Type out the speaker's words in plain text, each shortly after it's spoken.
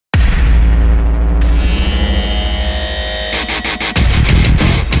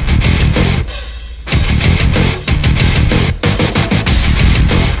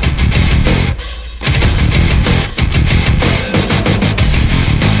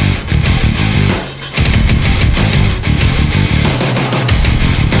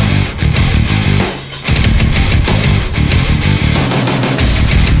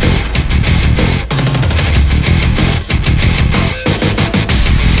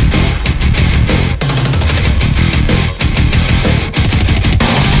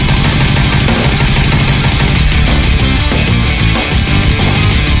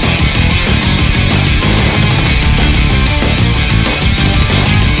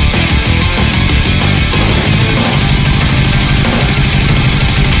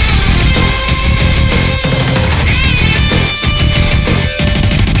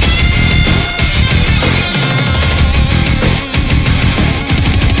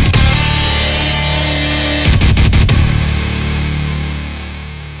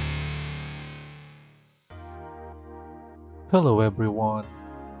Hello everyone,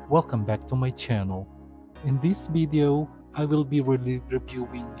 welcome back to my channel. In this video, I will be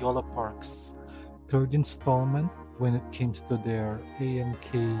reviewing Yolopark's third installment when it comes to their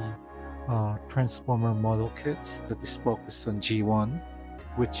AMK Transformer model kits that is focused on G1,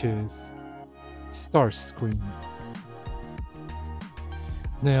 which is Starscream.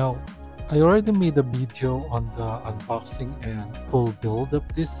 Now, I already made a video on the unboxing and full build of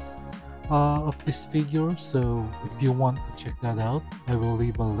this figure, so if you want to check that out, I will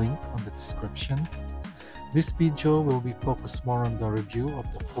leave a link on the description. This video will be focused more on the review of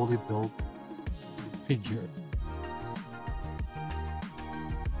the fully built figure.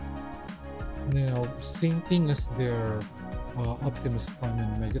 Now, same thing as their Optimus Prime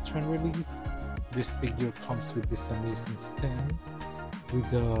and Megatron release, this figure comes with this amazing stand with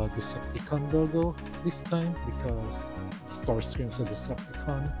the Decepticon logo this time, because Starscream's a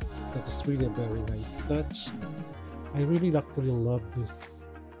Decepticon. That is really a very nice touch. I really actually love this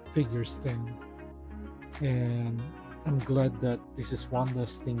figure stand, and I'm glad that this is one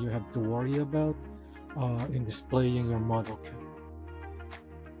less thing you have to worry about in displaying your model kit.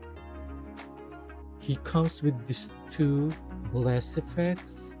 He comes with these two blast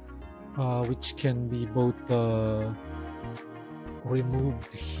effects, which can be both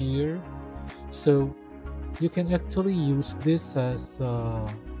removed here, so you can actually use this as a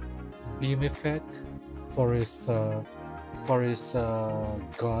beam effect for his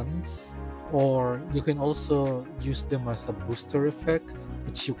guns, or you can also use them as a booster effect,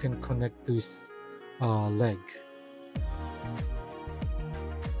 which you can connect to his leg.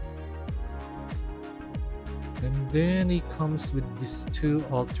 And then it comes with these two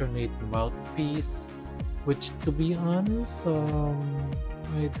alternate mouthpiece, which, to be honest,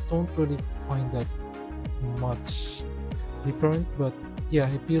 I don't really find that much different. But yeah,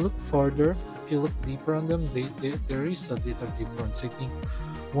 if you look further, if you look deeper on them, there is a little difference. I think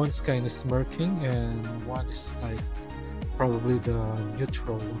one's kind of smirking and one is like probably the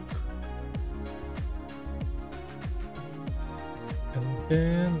neutral look. And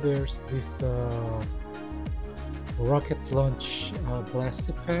then there's this rocket launch blast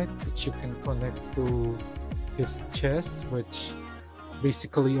effect, which you can connect to his chest, which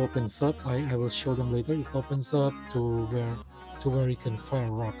basically opens up. I will show them later. It opens up to where you can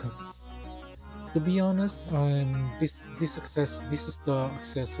fire rockets. To be honest, this is the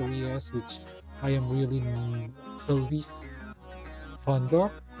accessory which I am really the least fond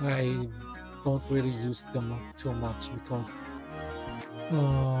of. I don't really use them too much because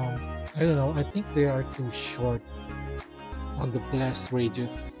I don't know, I think they are too short on the blast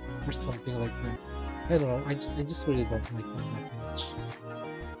radius or something like that. I don't know, I just really don't like them that much.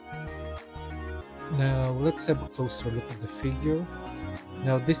 Now let's have a closer look at the figure.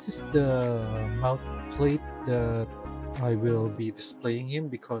 Now this is the mouth plate that I will be displaying him,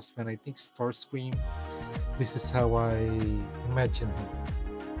 because when I think Starscream, this is how I imagine him.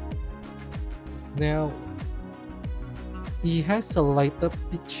 Now he has a light up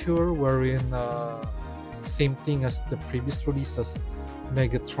feature wherein same thing as the previous release as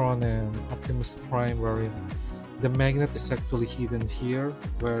Megatron and Optimus Prime, wherein the magnet is actually hidden here,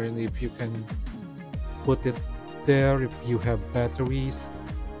 wherein if you can put it there, if you have batteries,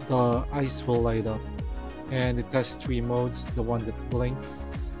 the eyes will light up. And it has three modes: the one that blinks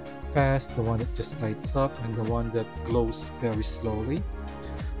fast, the one that just lights up, and the one that glows very slowly.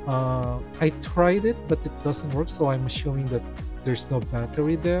 I tried it, but it doesn't work, so I'm assuming that there's no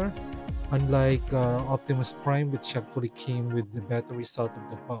battery there, unlike Optimus Prime, which actually came with the batteries out of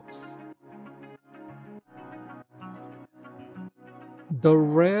the box. The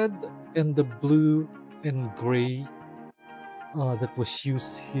red and the blue and gray that was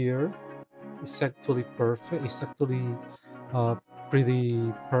used here is actually perfect. It's actually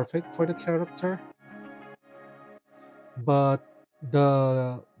pretty perfect for the character. But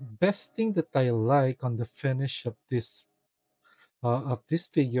the best thing that I like on the finish of this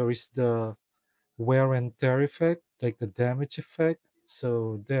figure is the wear and tear effect, like the damage effect.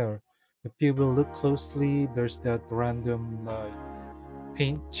 So there, if you will look closely, there's that random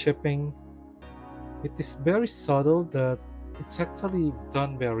paint chipping. It is very subtle, that it's actually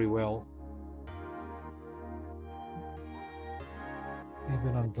done very well.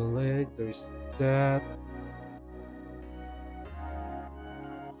 Even on the leg, there's that.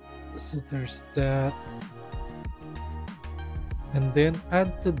 So there's that. And then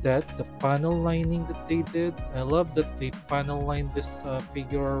add to that the panel lining that they did. I love that they panel lined this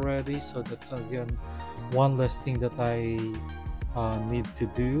figure already, so that's again one less thing that I need to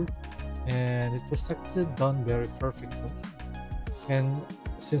do. And it was actually done very perfectly. And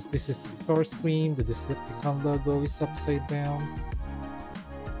since this is Starscream, the Decepticon logo is upside down.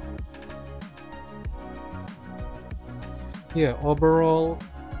 Yeah, overall,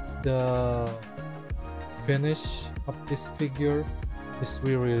 the finish of this figure is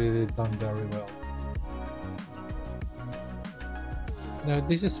really done very well. Now,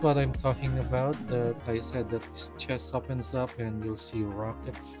 this is what I'm talking about. That I said that this chest opens up and you'll see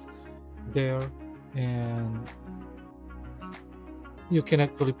rockets there, and you can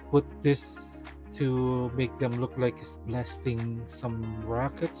actually put this to make them look like it's blasting some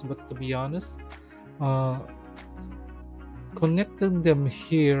rockets. But to be honest, uh, connecting them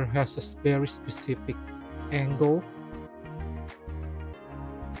here has a very specific angle.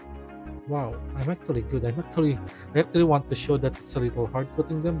 Wow, I'm actually good. I actually want to show that it's a little hard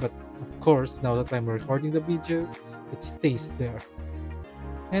putting them, but of course, now that I'm recording the video, it stays there.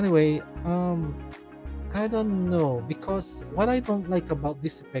 Anyway, I don't know, because what I don't like about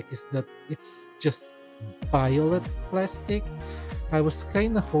this effect is that it's just violet plastic. I was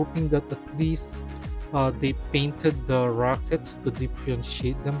kind of hoping that at least they painted the rockets to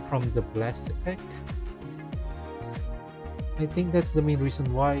differentiate them from the blast effect. I think that's the main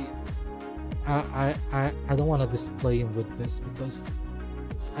reason why I don't want to display him with this, because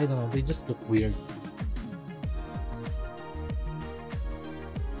I don't know, they just look weird.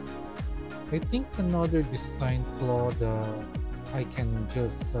 I think another design flaw that I can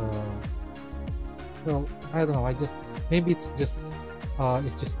just well, I don't know, maybe it's just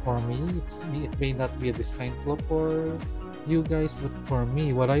for me. It may not be a design flaw for you guys, but for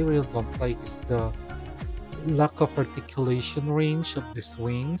me, what I really don't like is the lack of articulation range of these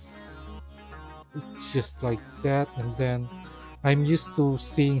wings. It's just like that, and then I'm used to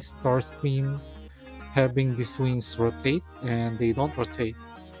seeing Starscream having these wings rotate, and they don't rotate.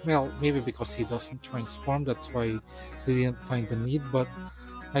 Well, maybe because he doesn't transform, that's why they didn't find the need, but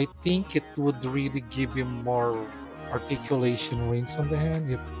I think it would really give him more articulation range on the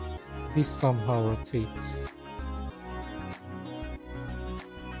hand if this somehow rotates.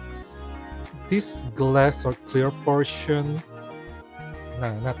 This glass or clear portion,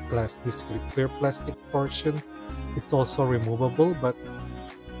 nah, not glass, basically clear plastic portion, it's also removable, but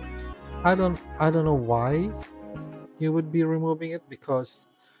I don't know why you would be removing it, because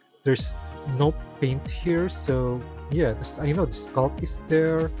there's no paint here. So yeah, I know the sculpt is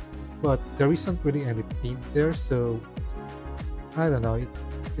there, but there isn't really any paint there, so I don't know, it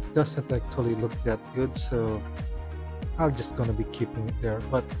doesn't actually look that good, so I'm just gonna be keeping it there.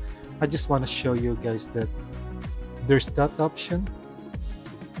 But I just want to show you guys that there's that option.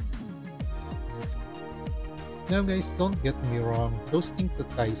 Now guys, don't get me wrong, those things that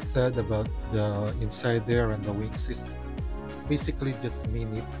I said about the inside there and the wings is basically just me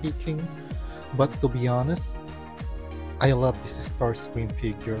nitpicking, but to be honest, I love this Starscream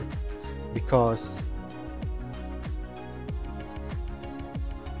figure because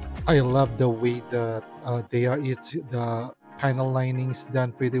I love the way that the panel linings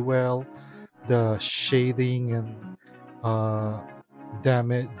done pretty well, the shading and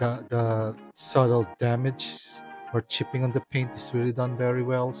damage, the subtle damage or chipping on the paint is really done very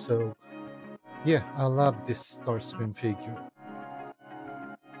well. So yeah, I love this Starscream figure.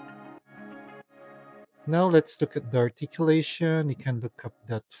 Now let's look at the articulation. You can look up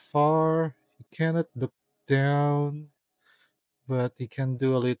that far. You cannot look down, but you can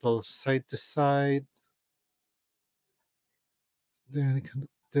do a little side to side. Then you can look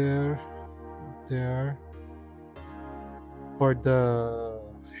there, there. For the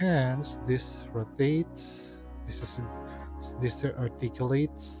hands, this rotates. This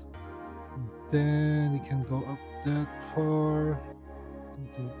articulates. Then you can go up that far.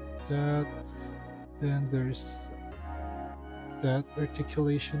 Do that. Then there's that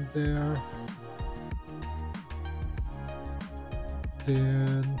articulation there.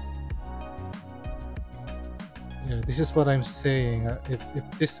 Then yeah, this is what I'm saying. If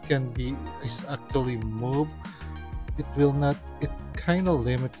this is actually moved, it will not. It kind of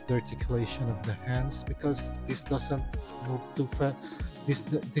limits the articulation of the hands because this doesn't move too fast. This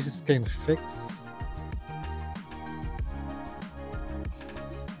is kind of fixed.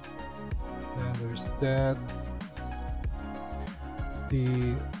 Then there's that.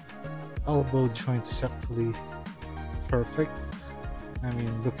 The elbow joint is actually perfect. I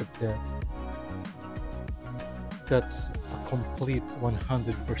mean, look at that. That's a complete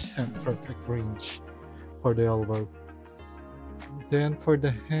 100% perfect range for the elbow. Then for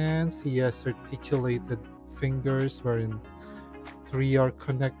the hands, he has articulated fingers wherein 3 are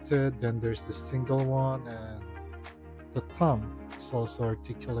connected. Then there's the single one, and the thumb is also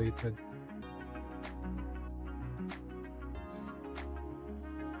articulated.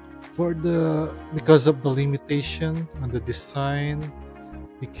 For the because of the limitation on the design,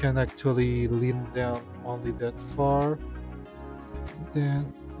 you can actually lean down only that far.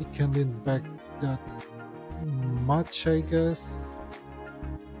 Then you can lean back that much, I guess.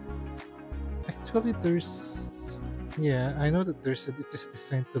 Actually, there's yeah, I know that it is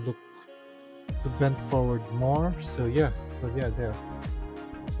designed to look to bend forward more. So yeah, there.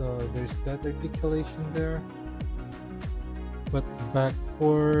 So there's that articulation there. But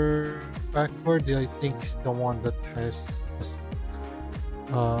backward, I think the one that has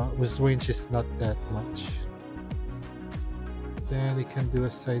whose range is not that much. Then you can do a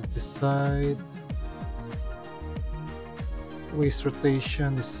side to side. Waist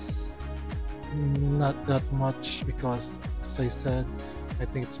rotation is not that much because, as I said, I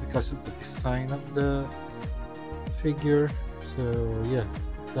think it's because of the design of the figure. So yeah,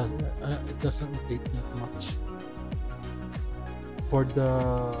 it doesn't rotate that much. For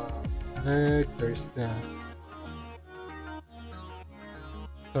the leg, there's that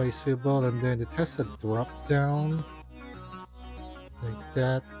thigh swivel, and then it has a drop down like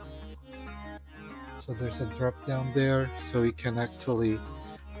that. So there's a drop down there, so you can actually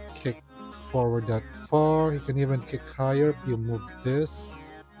kick forward that far. You can even kick higher if you move this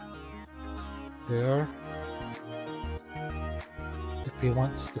there. If he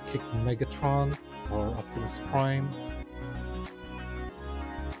wants to kick Megatron or Optimus Prime,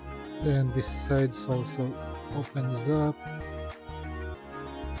 then this side also opens up.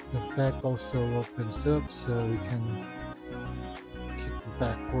 The back also opens up, so we can kick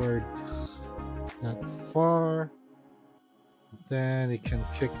backward that far. Then you can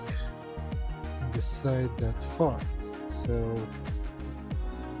kick on the side that far. So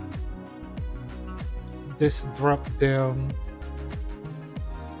this drop down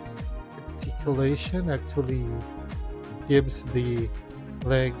articulation actually gives the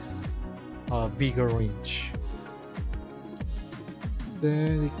legs a bigger range.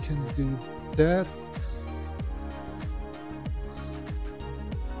 Then you can do that.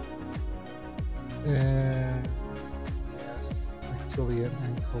 And yes, actually an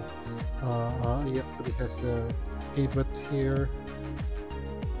ankle. He actually has a pivot here.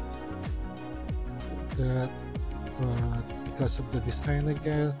 That, but because of the design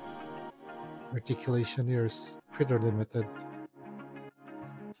again, articulation here is pretty limited.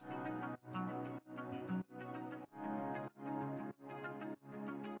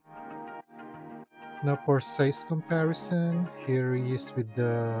 Now for size comparison, here he is with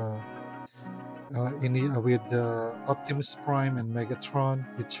the with the Optimus Prime and Megatron,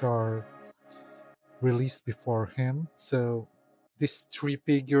 which are released before him. So these three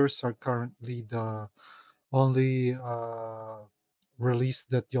figures are currently the only release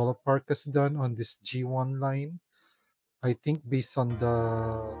that Yolopark has done on this G1 line. I think based on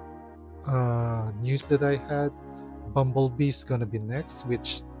the news that I had, Bumblebee is gonna be next,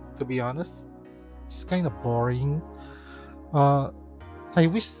 which, to be honest, it's kind of boring. I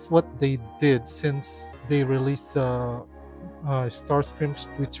wish what they did, since they released Starscream,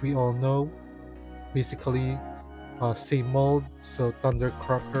 which we all know, basically same mold. So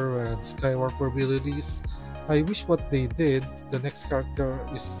Thundercracker and Skywarp were released. I wish what they did, the next character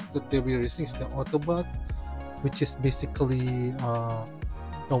is that they were releasing is the Autobot, which is basically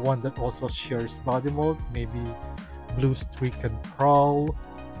the one that also shares body mode, maybe Blue Streak and Prowl,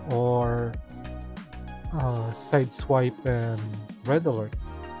 or Sideswipe and Red Alert,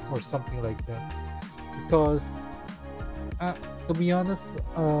 or something like that. Because to be honest,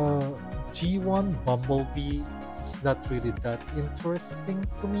 G1 Bumblebee is not really that interesting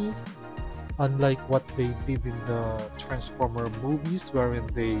to me, unlike what they did in the Transformer movies, wherein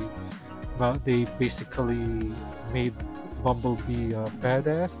they basically made Bumblebee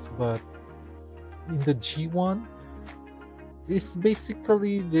badass. But in the G1, it's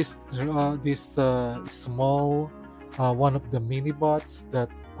basically this small one of the mini bots that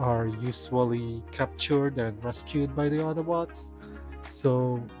are usually captured and rescued by the Autobots.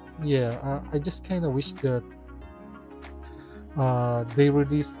 So yeah, I just kind of wish that they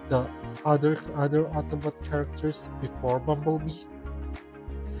released the other Autobot characters before Bumblebee.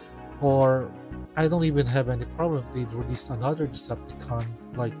 Or I don't even have any problem if they release another Decepticon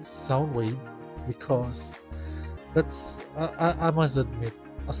like Soundwave, because that's I must admit,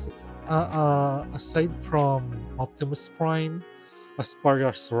 aside from Optimus Prime, as far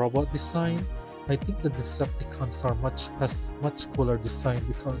as robot design, I think the Decepticons are much cooler design,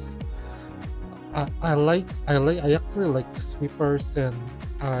 because I actually like the sweepers, and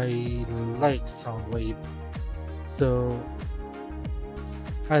I like Soundwave. So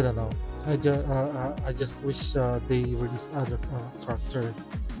I don't know. I just wish they released other character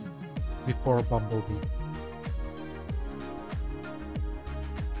before Bumblebee.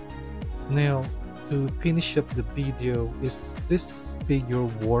 Now, to finish up the video, is this figure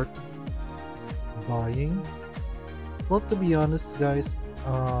worth buying? Well, to be honest, guys,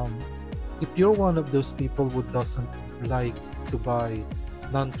 if you're one of those people who doesn't like to buy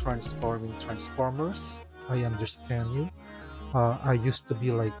non-transforming Transformers, I understand you. I used to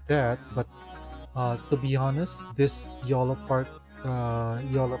be like that, but to be honest, this Yolopark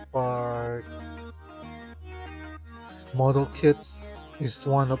model kits is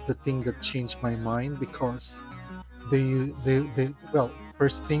one of the things that changed my mind because they well,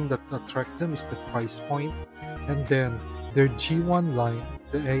 first thing that attract them is the price point, and then their G1 line,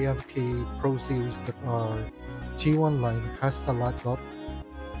 the AMK Pro Series that are G1 line has a lot of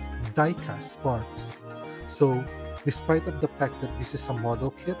die-cast parts. So despite of the fact that this is a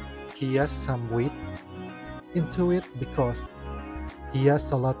model kit, he has some weight into it because he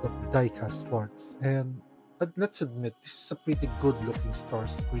has a lot of die-cast parts. And let's admit, this is a pretty good-looking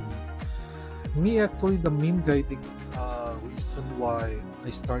Starscream. Me, actually, the main guiding reason why I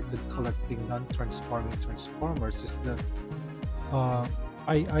started collecting non-transforming Transformers is that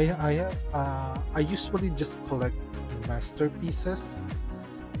I usually just collect masterpieces,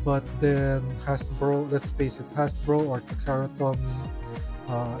 but then Hasbro, let's face it, Hasbro or Takara Tomy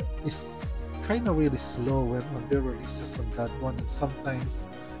is kind of really slow when their releases on that one, and sometimes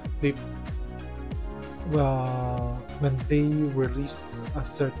they when they release a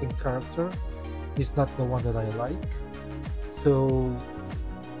certain character is not the one that I like. So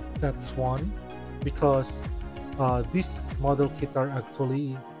that's one, because these model kit are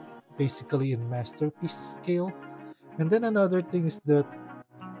actually basically in masterpiece scale. And then another thing is that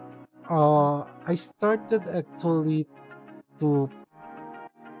I started actually to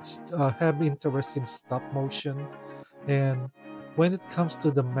have interest in stop motion, and when it comes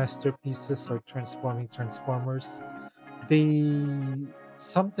to the masterpieces or transforming Transformers, they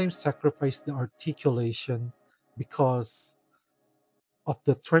sometimes sacrifice the articulation because of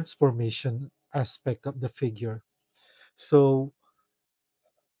the transformation aspect of the figure. So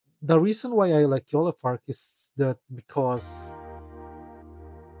the reason why I like Yolopark is that because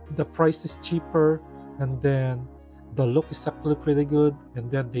the price is cheaper, and then the look is actually pretty good, and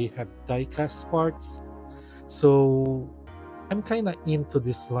then they have die-cast parts. So I'm kind of into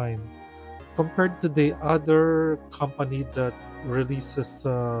this line compared to the other company that releases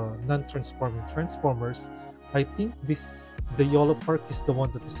non-transforming Transformers. I think the Yolopark is the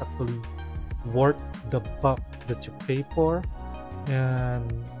one that is actually worth the buck that you pay for.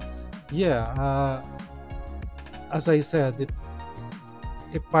 And yeah, as I said,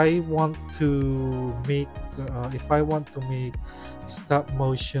 if I want to make stop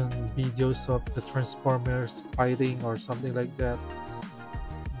motion videos of the Transformers fighting or something like that,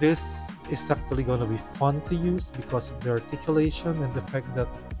 this is actually going to be fun to use because of the articulation and the fact that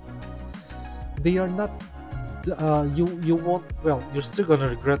they are not you won't, well, you're still gonna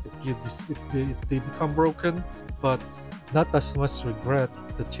regret if they become broken, but not as much regret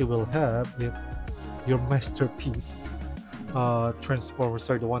that you will have if your masterpiece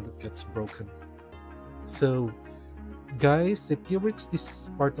Transformers are the one that gets broken. So guys, if you reached this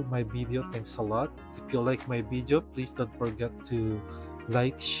part of my video, thanks a lot. If you like my video, please don't forget to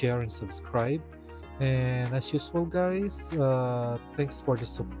like, share, and subscribe. And as usual, guys, thanks for the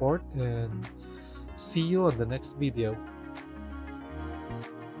support, and see you on the next video.